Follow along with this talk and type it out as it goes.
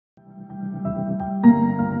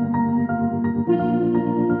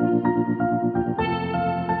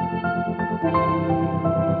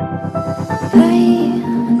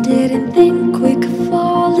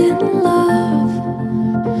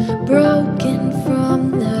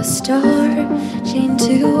a star chained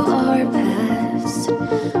to our past.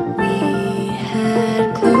 We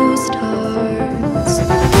had closed hearts.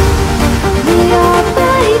 We are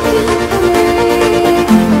breaking free.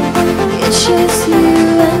 It's just you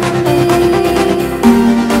and me.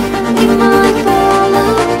 We might fall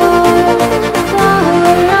apart, but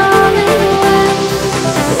we're running away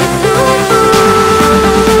with our hearts.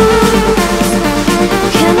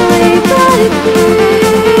 Can we break free?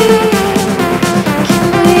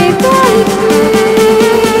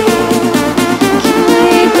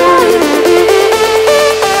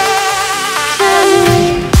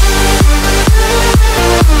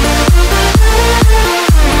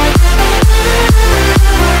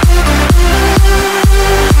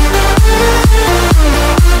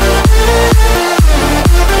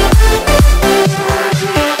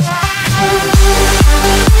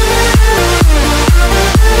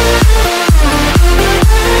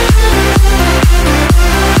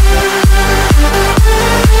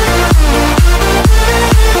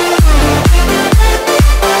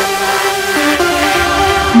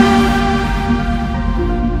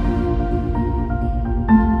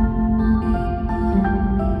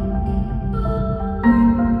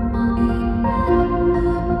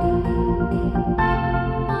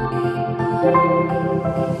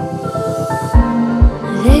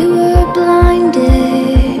 They were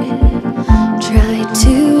blinded, tried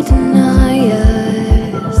to deny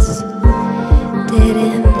us,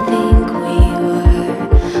 didn't think we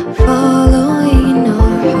were following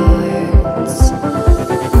our hearts.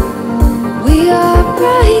 We are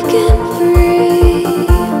breaking free,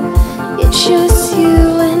 it's just you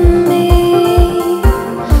and me.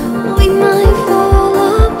 We might fall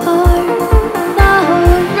apart, now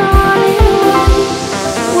we're running away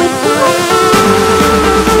with our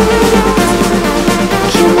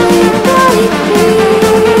Can we break free?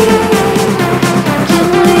 Can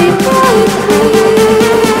we break free?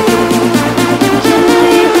 Can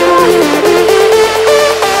we break free?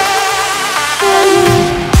 Can we?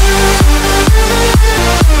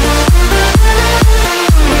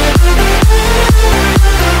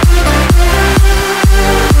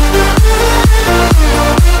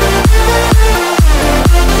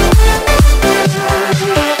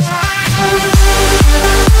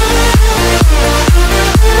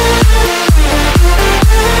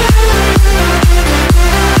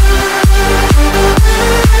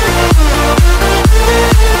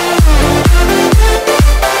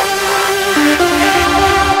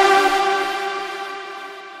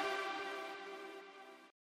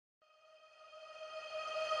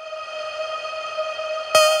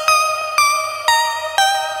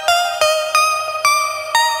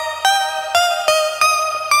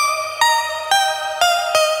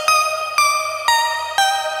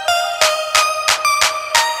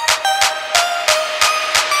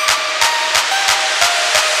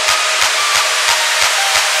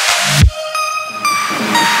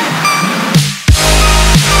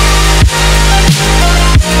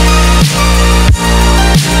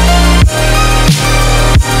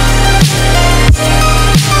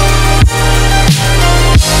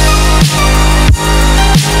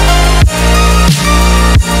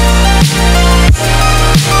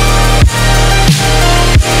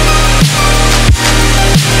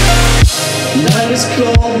 Night is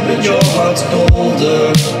cold, but your heart's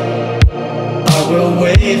colder. I will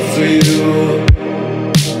wait for you.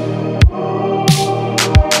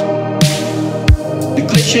 The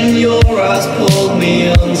glitch in your eyes pulled me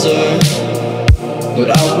under, but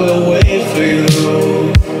I will wait for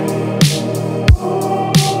you.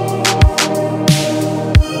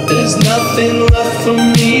 There's nothing left for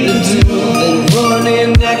me to do than run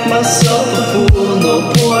and act myself a fool.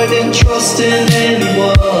 No point in trusting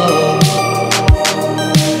anyone.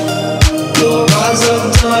 Your eyes of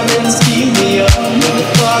diamonds keep me up. Never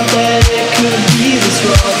thought that it could be this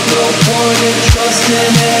rough. No point in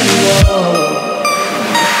trusting anyone.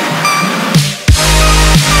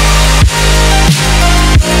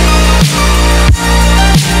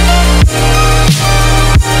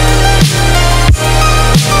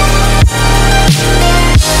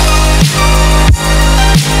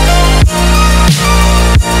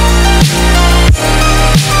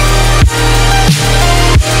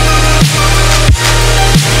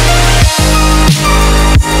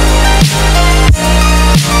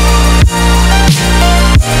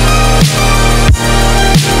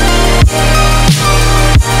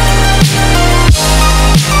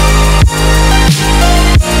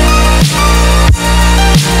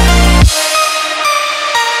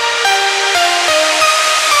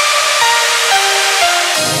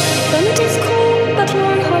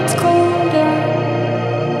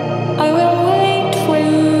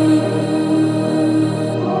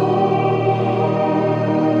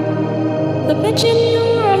 image in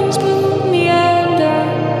your eyes will meander,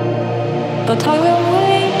 but I will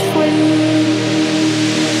wait for you.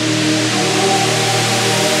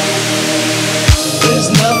 There's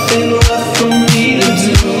nothing left for me to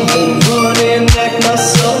do than run and act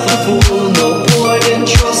myself a fool. No point in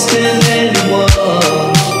trusting anyone.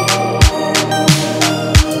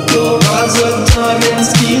 Your eyes of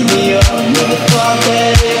diamonds keep me up. Never thought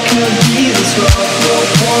that it could be this rough. No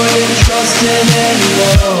point in trusting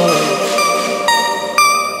anyone.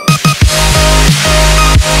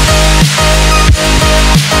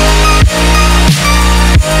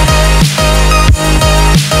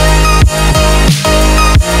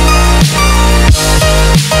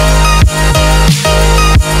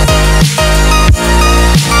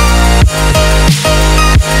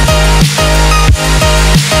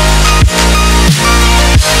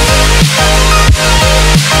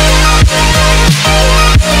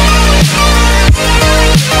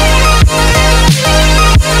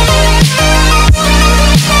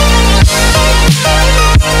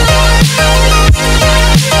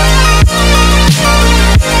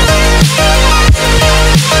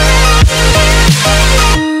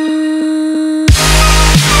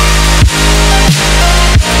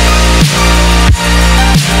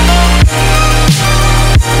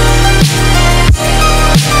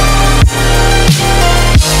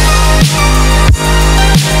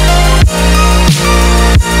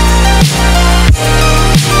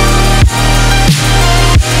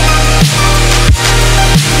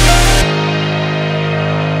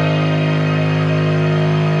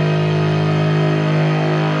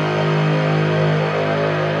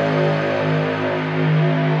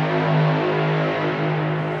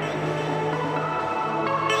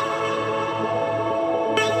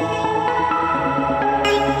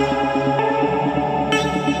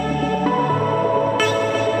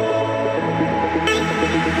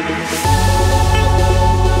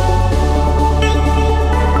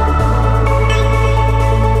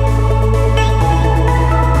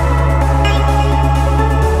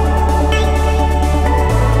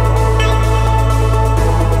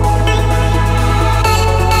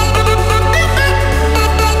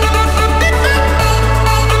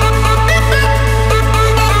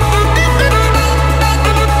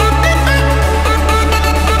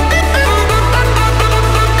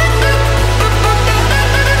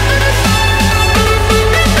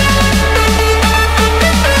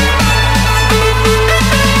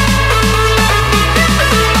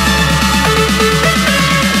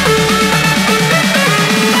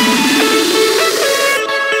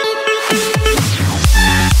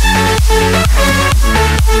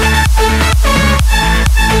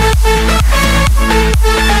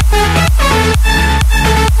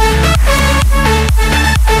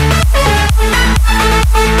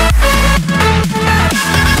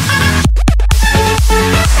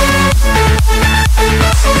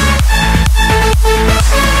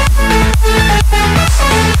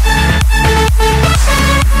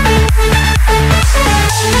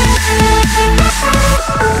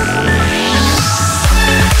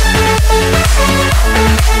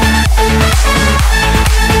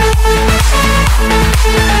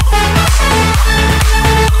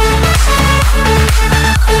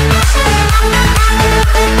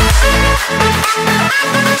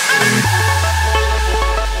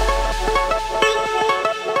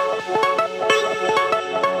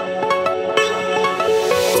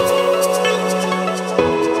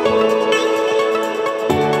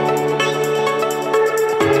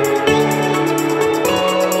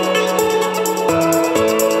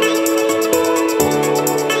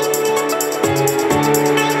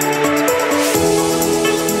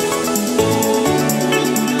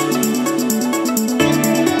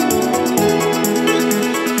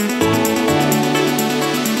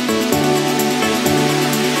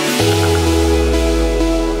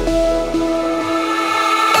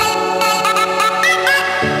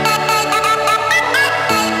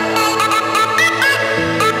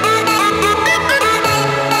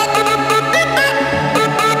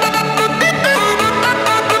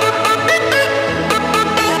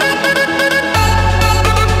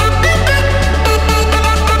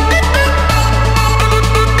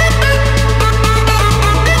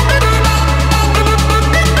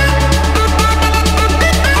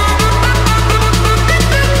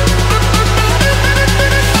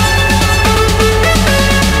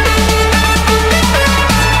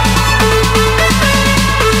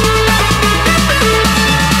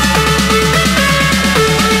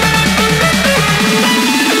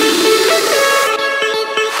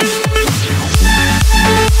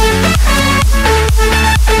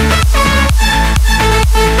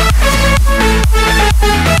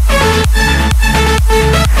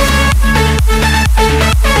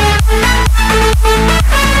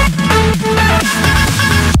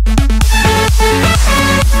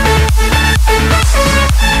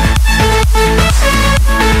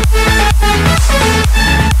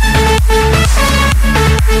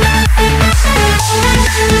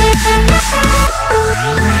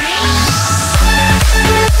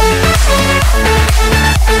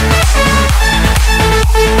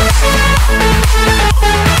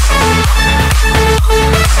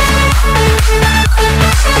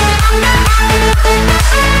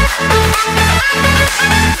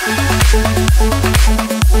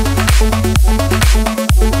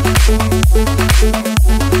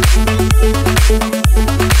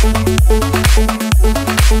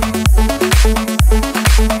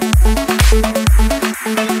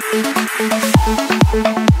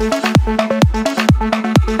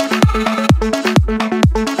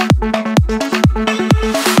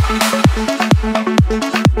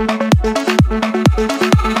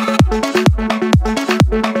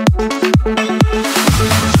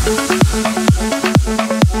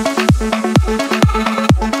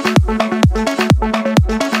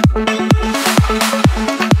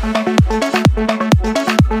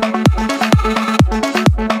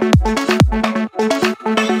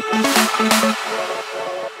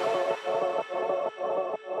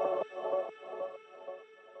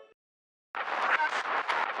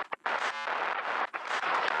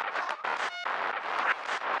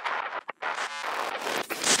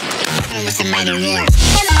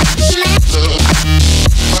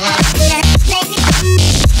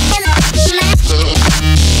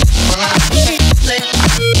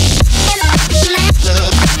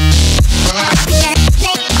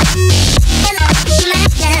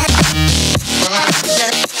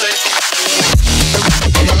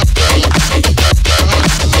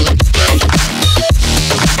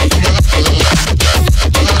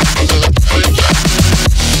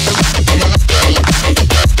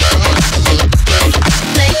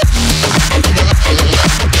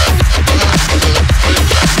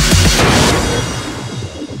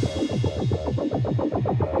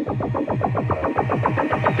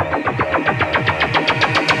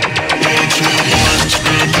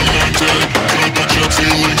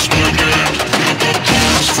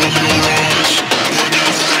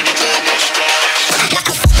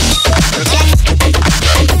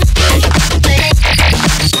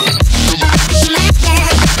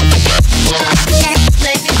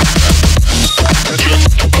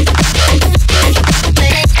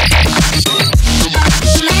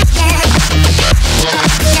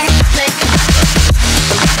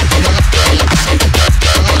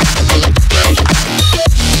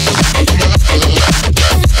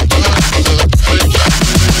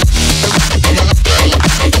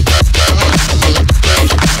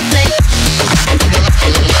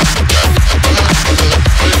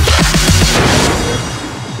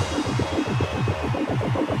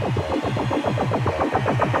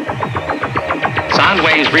 Sound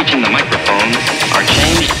waves reaching the microphone are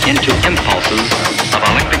changed into impulses of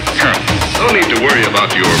electric current. No need to worry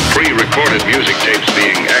about your pre-recorded music tapes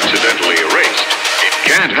being accidentally erased. It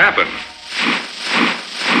can't happen.